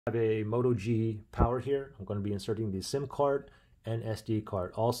I have a Moto G Power here. I'm going to be inserting the SIM card and SD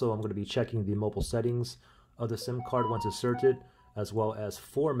card. Also, I'm going to be checking the mobile settings of the SIM card once inserted, as well as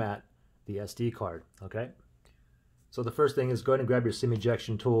format the SD card. Okay. So the first thing is go ahead and grab your SIM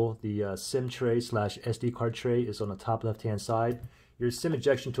ejection tool. The SIM tray / SD card tray is on the top left-hand side. Your SIM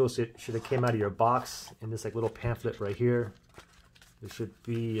ejection tool should have came out of your box in this like little pamphlet right here. There should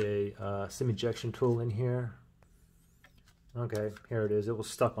be a SIM ejection tool in here. Okay, here it is. It was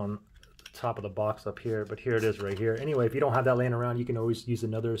stuck on the top of the box up here, but here it is right here. Anyway, if you don't have that laying around, you can always use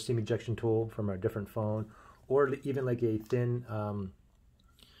another SIM ejection tool from a different phone, or even like a thin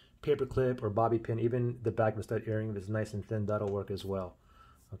paper clip or bobby pin. Even the back of a stud earring, if it's nice and thin, that'll work as well.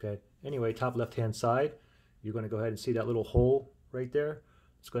 Okay, anyway, top left-hand side, you're going to go ahead and see that little hole right there.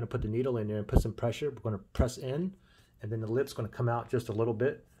 It's going to put the needle in there and put some pressure. We're going to press in, and then the lip's going to come out just a little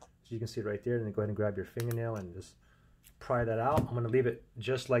bit. So you can see it right there, and then go ahead and grab your fingernail and just pry that out. I'm going to leave it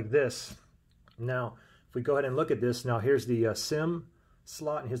just like this. Now, if we go ahead and look at this, now here's the SIM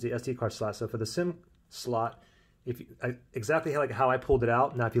slot and here's the SD card slot. So for the SIM slot, if you, exactly like how I pulled it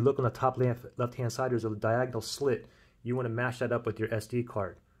out. Now, if you look on the top left-hand side, there's a diagonal slit. You want to match that up with your SD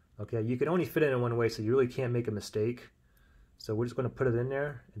card. Okay, you can only fit it in one way, so you really can't make a mistake. So we're just going to put it in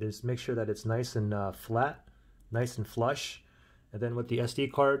there and just make sure that it's nice and flat, nice and flush. And then with the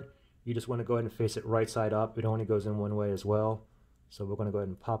SD card, you just want to go ahead and face it right side up. It only goes in one way as well. So we're going to go ahead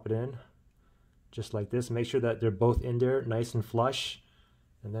and pop it in just like this. Make sure that they're both in there nice and flush.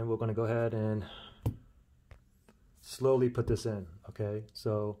 And then we're going to go ahead and slowly put this in. Okay,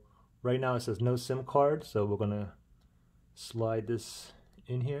 so right now it says no SIM card. So we're going to slide this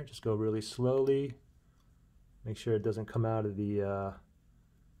in here. Just go really slowly. Make sure it doesn't come out of the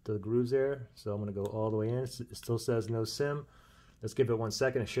grooves there. So I'm going to go all the way in. It still says no SIM. Let's give it 1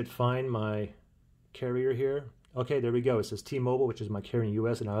 second. It should find my carrier here. Okay, there we go. It says T-Mobile, which is my carrier in the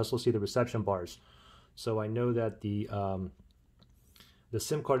US, and I also see the reception bars. So I know that the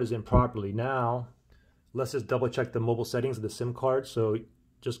SIM card is in properly. Now, let's just double check the mobile settings of the SIM card. So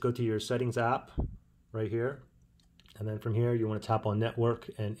just go to your settings app right here. And then from here, you want to tap on network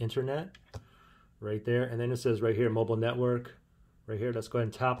and internet right there. And then it says right here, mobile network right here. Let's go ahead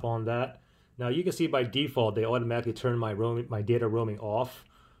and tap on that. Now you can see by default, they automatically turn my data roaming off.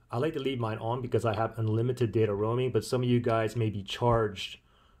 I like to leave mine on because I have unlimited data roaming, but some of you guys may be charged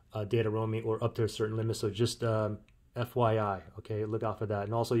data roaming or up to a certain limit. So just FYI, okay, look out for that.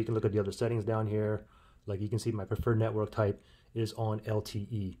 And also you can look at the other settings down here. Like you can see my preferred network type is on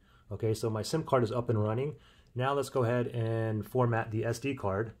LTE. Okay, so my SIM card is up and running. Now let's go ahead and format the SD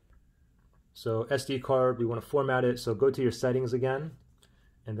card. So SD card, we want to format it. So go to your settings again.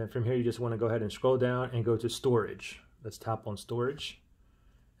 And then from here, you just want to go ahead and scroll down and go to storage. Let's tap on storage.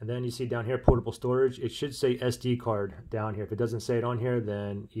 And then you see down here, portable storage. It should say SD card down here. If it doesn't say it on here,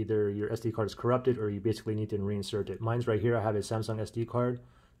 then either your SD card is corrupted or you basically need to reinsert it. Mine's right here. I have a Samsung SD card.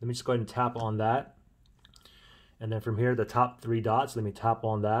 Let me just go ahead and tap on that. And then from here, the top 3 dots, let me tap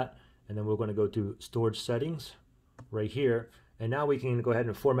on that. And then we're going to go to storage settings right here. And now we can go ahead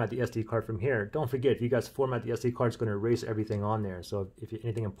and format the SD card from here. Don't forget, if you guys format the SD card, it's going to erase everything on there. So if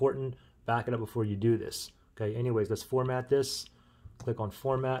anything important, back it up before you do this. Okay, anyways, let's format this. Click on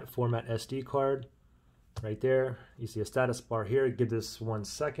format, format SD card. Right there, you see a status bar here. Give this 1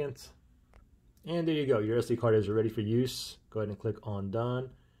 second. And there you go, your SD card is ready for use. Go ahead and click on done.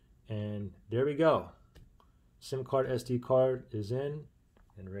 And there we go. SIM card, SD card is in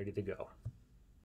and ready to go.